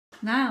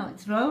Now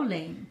it's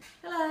rolling.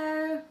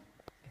 Hello.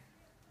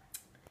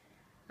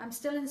 I'm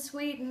still in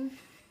Sweden.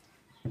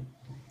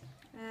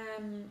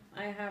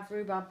 I have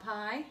rhubarb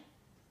pie.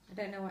 I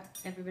don't know what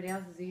everybody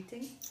else is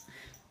eating.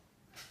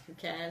 Who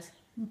cares?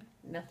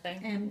 Nothing.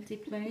 Empty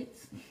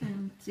plates,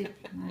 empty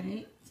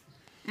plates,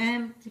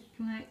 empty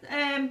plates,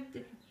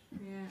 empty.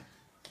 Yeah.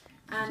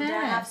 And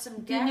Share. I have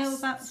some guests. Do you know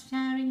about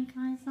sharing,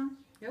 Kaiser?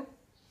 Nope.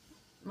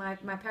 My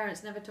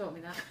parents never taught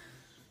me that.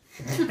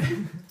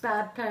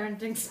 Bad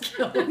parenting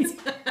skills.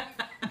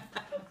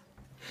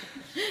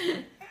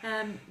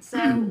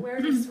 So we're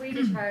in a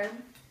Swedish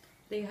home,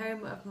 the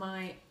home of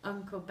my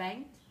uncle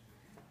Bengt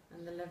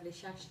and the lovely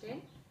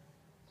Kerstin.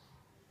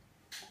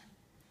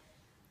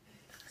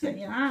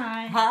 Say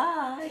hi.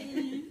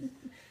 Hi.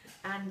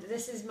 And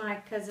this is my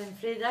cousin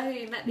Frida, who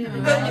you met the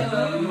other day.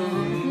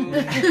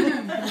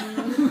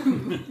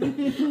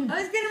 I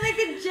was going to make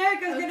a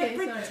joke. I was going to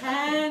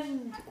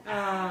pretend.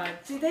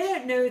 See, they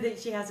don't know that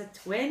she has a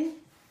twin.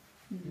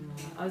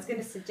 I was going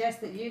to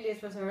suggest that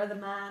Julius was her other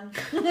man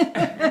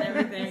and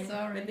everything.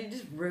 Sorry. But they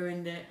just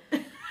ruined it.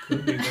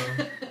 Could be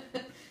though.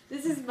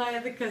 This is my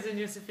other cousin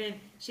Josephine.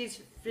 She's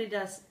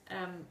Frida's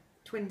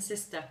twin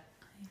sister.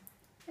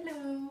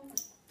 Hello.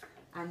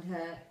 And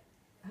her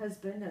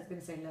husband, I was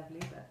going to say lovely,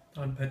 but...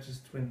 I'm Petra's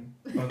twin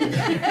brother.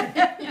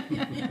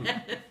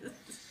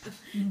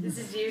 This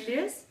is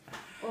Julius,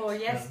 or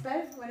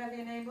Jesper, whatever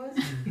your name was.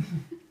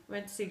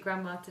 Went to see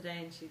Grandma today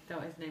and she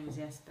thought his name was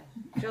Jesper.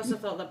 She also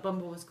thought that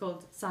Bumble was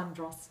called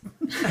Sandros.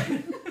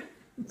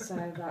 So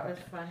that was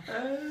fun.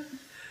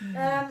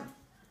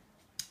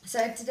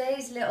 So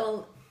today's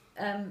little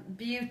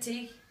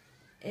beauty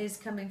is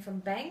coming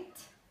from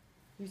Bengt,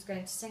 who's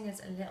going to sing us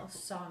a little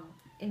song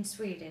in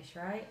Swedish,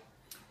 right?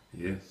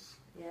 Yes,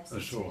 Yes.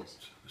 a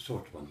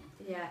short one.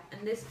 Yeah,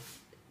 and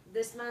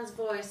this man's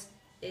voice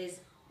is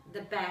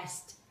the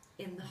best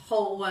in the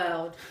whole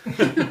world.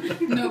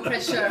 No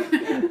pressure.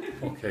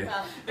 Okay.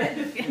 Well,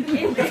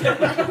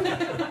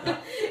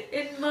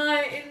 in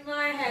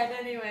my head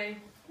anyway.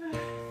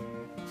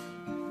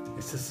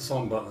 It's just a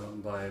song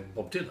by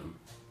Bob Dylan,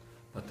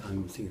 but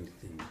I'm singing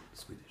it in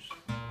Swedish.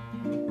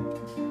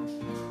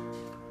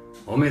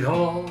 Om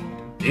idag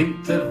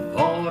inte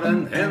var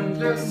en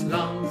ändlös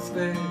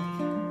landsväg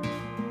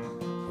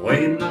och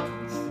i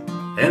natt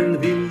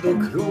en vild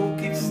och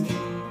krokig stig.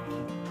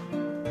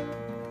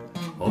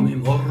 Om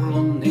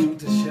imorgon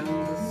inte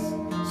kändes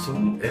så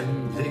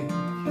ändlig,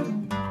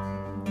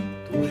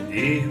 då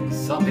är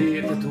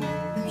ensamhet ett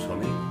ord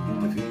som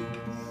inte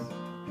finns.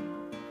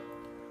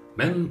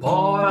 Men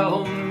bara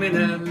om min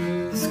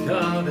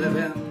älskade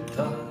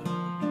väntar,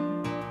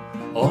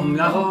 om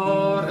jag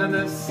hör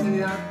hennes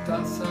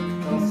hjärta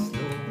sakta slå,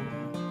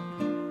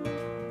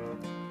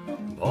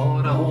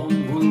 bara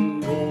om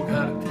hon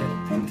vågar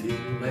tätt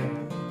intill mig,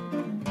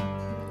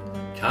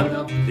 kan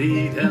jag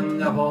bli den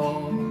jag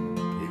var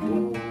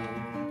igår.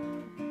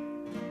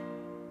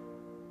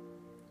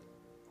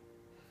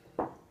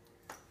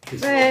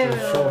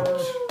 It's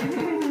short.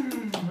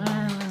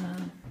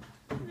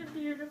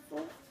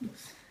 Beautiful.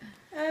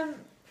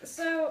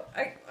 So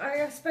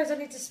I suppose I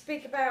need to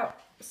speak about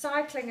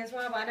cycling as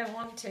well, but I don't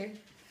want to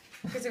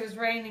because it was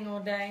raining all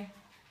day.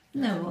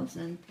 No, it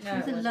wasn't. No, It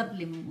was it a wasn't.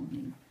 lovely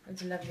morning. It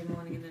was a lovely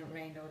morning and then it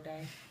rained all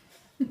day.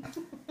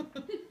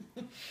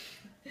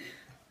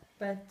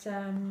 But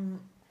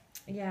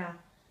yeah,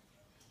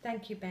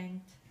 thank you,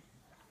 Bengt.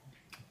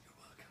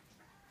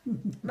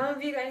 Mum,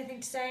 have you got anything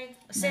to say?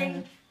 Sing?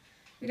 No.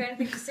 You got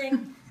anything to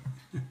sing?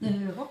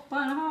 Nu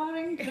hoppar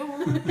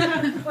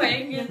haringen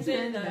Wings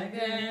in the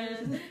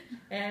grass.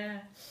 Yeah.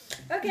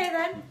 Okay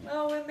then.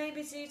 Well, we'll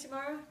maybe see you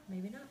tomorrow.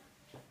 Maybe not.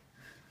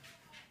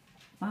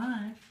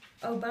 Bye.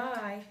 Oh,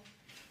 bye.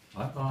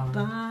 Bye bye.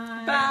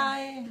 Bye.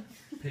 Bye.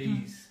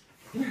 Peace.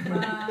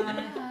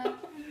 Bye.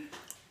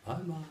 Bye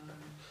bye.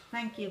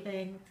 Thank you,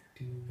 Ben.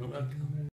 You're welcome.